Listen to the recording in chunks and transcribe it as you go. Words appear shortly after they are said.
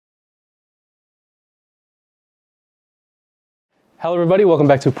Hello everybody, welcome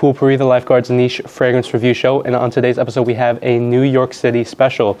back to Pool Pourri, the Lifeguard's niche fragrance review show, and on today's episode we have a New York City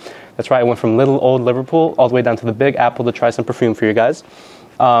special. That's right, I went from little old Liverpool all the way down to the Big Apple to try some perfume for you guys.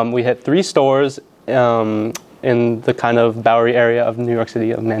 We hit 3 stores in the kind of Bowery area of New York City,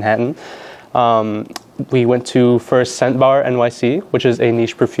 of Manhattan. We went to first Scent Bar NYC, which is a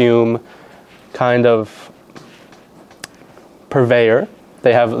niche perfume kind of purveyor.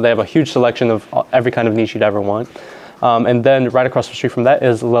 They have a huge selection of every kind of niche you'd ever want. And then right across the street from that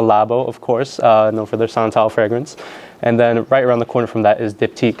is Le Labo, of course, known for their Santal fragrance. And then right around the corner from that is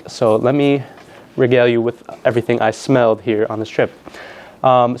Diptyque. So let me regale you with everything I smelled here on this trip.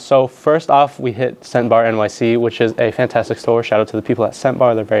 So first off, we hit Scent Bar NYC, which is a fantastic store. Shout out to the people at Scent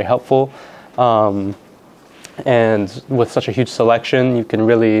Bar, they're very helpful. And with such a huge selection, you can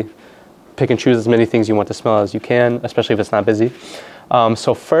really pick and choose as many things you want to smell as you can, especially if it's not busy.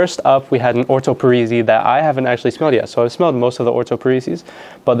 So first up, we had an Orto Parisi that I haven't actually smelled yet. So I've smelled most of the Orto Parisis,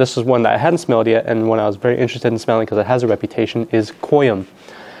 but this is one that I hadn't smelled yet, and one I was very interested in smelling because it has a reputation, is Koyum.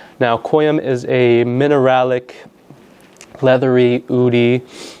 Now, Koyum is a mineralic, leathery, oudy,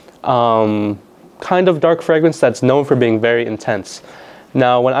 kind of dark fragrance that's known for being very intense.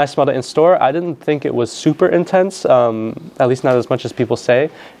 Now, when I smelled it in store, I didn't think it was super intense, at least not as much as people say.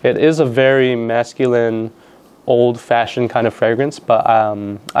 It is a very masculine, old-fashioned kind of fragrance, but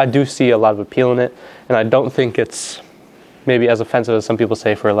I do see a lot of appeal in it, and I don't think it's maybe as offensive as some people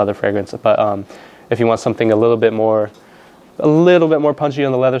say for a leather fragrance. But if you want something a little bit more punchy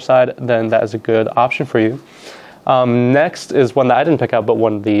on the leather side, then that is a good option for you. Next is one that I didn't pick out, but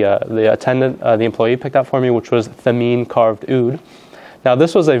one the attendant, the employee picked out for me, which was Thameen Carved Oud. Now,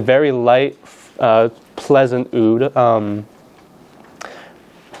 this was a very light, pleasant oud.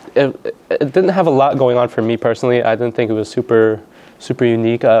 It didn't have a lot going on for me personally. I didn't think it was super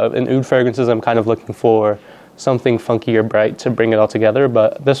unique. In oud fragrances, I'm kind of looking for something funky or bright to bring it all together,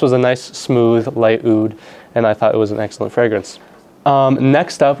 but this was a nice, smooth, light oud, and I thought it was an excellent fragrance.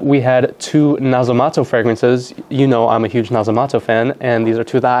 Next up, we had 2 Nasomatto fragrances. You know I'm a huge Nasomatto fan, and these are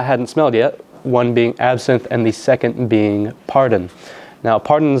 2 that I hadn't smelled yet, one being Absinthe and the second being Pardon. Now,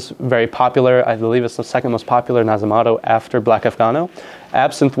 Pardon's very popular. I believe it's the second most popular Nasomatto after Black Afghano.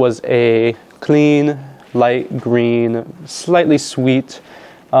 Absinthe was a clean, light green, slightly sweet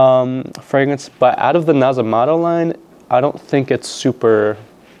fragrance, but out of the Nasomatto line, I don't think it's super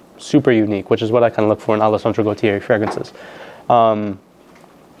unique, which is what I kind of look for in Alessandro Gautier fragrances.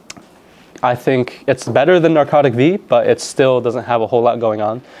 I think it's better than Narcotic V, but it still doesn't have a whole lot going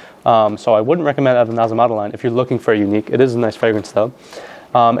on. So I wouldn't recommend it out of the Nasomatto line if you're looking for a unique. It is a nice fragrance though.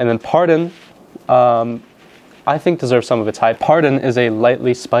 And then Pardon, I think deserves some of its hype. Pardon is a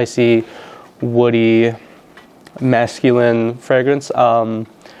lightly spicy, woody, masculine fragrance.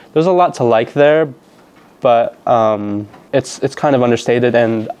 There's a lot to like there, but it's kind of understated,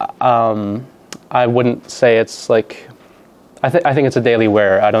 and I wouldn't say it's like, I think it's a daily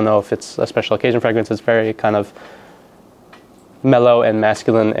wear. I don't know if it's a special occasion fragrance. It's very kind of mellow and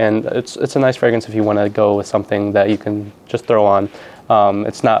masculine, and it's a nice fragrance if you want to go with something that you can just throw on.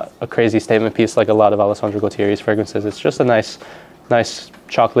 It's not a crazy statement piece like a lot of Alessandro Gautier's fragrances. It's just a nice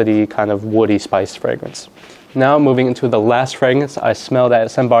chocolatey kind of woody spice fragrance. Now moving into the last fragrance I smelled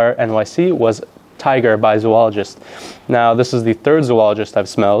at Scent Bar NYC was Tiger by Zoologist. Now this is the 3rd Zoologist I've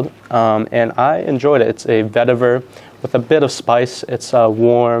smelled, and I enjoyed it. It's a vetiver with a bit of spice. It's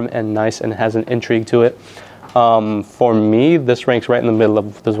warm and nice and has an intrigue to it. For me, this ranks right in the middle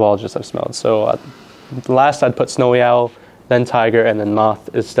of the Zoologists I've smelled. So last I'd put Snowy Owl, then Tiger, and then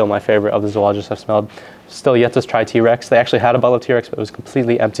Moth is still my favorite of the Zoologists I've smelled. Still yet to try T-Rex. They actually had a bottle of T-Rex, but it was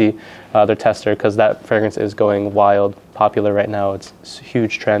completely empty, their tester, because that fragrance is going wild, popular right now. It's a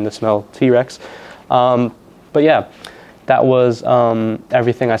huge trend to smell T-Rex. But yeah, that was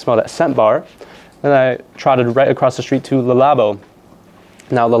everything I smelled at Scent Bar. Then I trotted right across the street to Le Labo.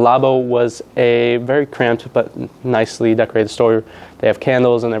 Now, Le Labo was a very cramped but nicely decorated store. They have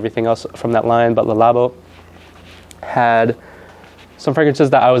candles and everything else from that line, but Le Labo had some fragrances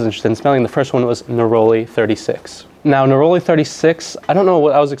that I was interested in smelling. The first one was Neroli 36. Now, Neroli 36, I don't know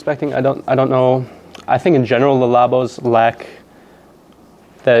what I was expecting. I don't know. I think in general, Le Labos lack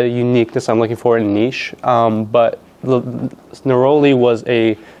the uniqueness I'm looking for in niche, but Neroli was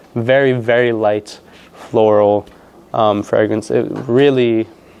a very, very light floral fragrance. It really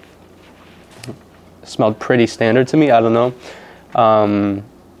smelled pretty standard to me. I don't know.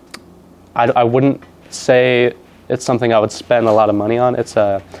 I wouldn't say it's something I would spend a lot of money on. It's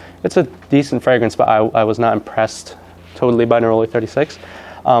a decent fragrance, but I was not impressed totally by Neroli 36.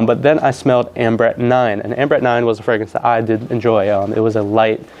 But then I smelled Ambret 9, and Ambret 9 was a fragrance that I did enjoy. It was a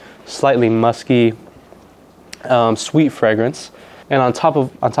light, slightly musky, sweet fragrance. And on top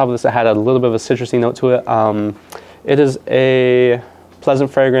of this, it had a little bit of a citrusy note to it. It is a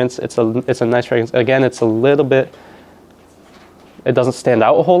pleasant fragrance. It's a nice fragrance. Again, it's a little bit. It doesn't stand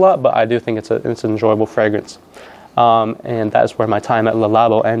out a whole lot, but I do think it's an enjoyable fragrance. And that is where my time at Le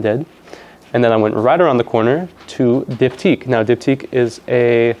Labo ended. And then I went right around the corner to Diptyque. Now, Diptyque is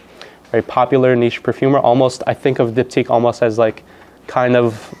a very popular niche perfumer. Almost, I think of Diptyque almost as like kind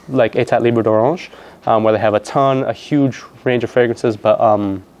of like État Libre d'Orange, where they have a huge range of fragrances, but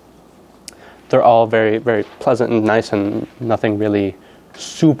they're all very, very pleasant and nice, and nothing really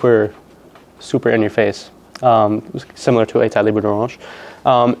super in your face. Similar to État Libre d'Orange.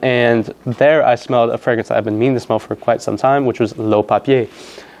 And there I smelled a fragrance that I've been meaning to smell for quite some time, which was L'Eau Papier.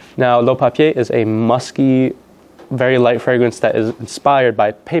 Now, L'Eau Papier is a musky, very light fragrance that is inspired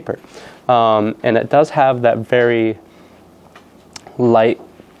by paper. And it does have that very light,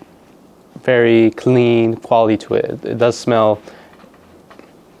 very clean quality to it. It does smell,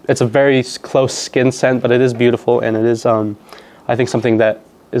 it's a very close skin scent, but it is beautiful, and it is, I think, something that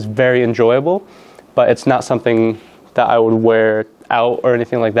is very enjoyable, but it's not something that I would wear out or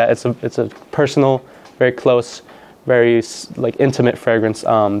anything like that. It's a personal, very close, very like intimate fragrance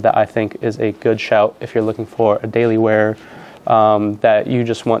that I think is a good shout if you're looking for a daily wear that you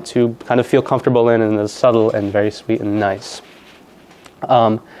just want to kind of feel comfortable in, and is subtle and very sweet and nice.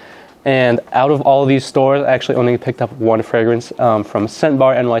 And out of all of these stores, I actually only picked up one fragrance from Scent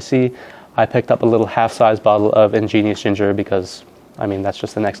Bar NYC. I picked up a little half-size bottle of Ingenious Ginger because, I mean, that's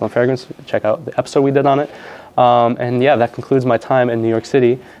just an excellent fragrance. Check out the episode we did on it. And yeah, that concludes my time in New York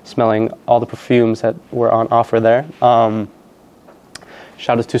City, smelling all the perfumes that were on offer there.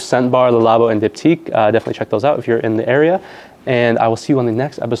 Shout out to Scent Bar, Le Labo, and Diptyque. Definitely check those out if you're in the area. And I will see you on the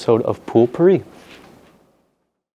next episode of Pool Pourri.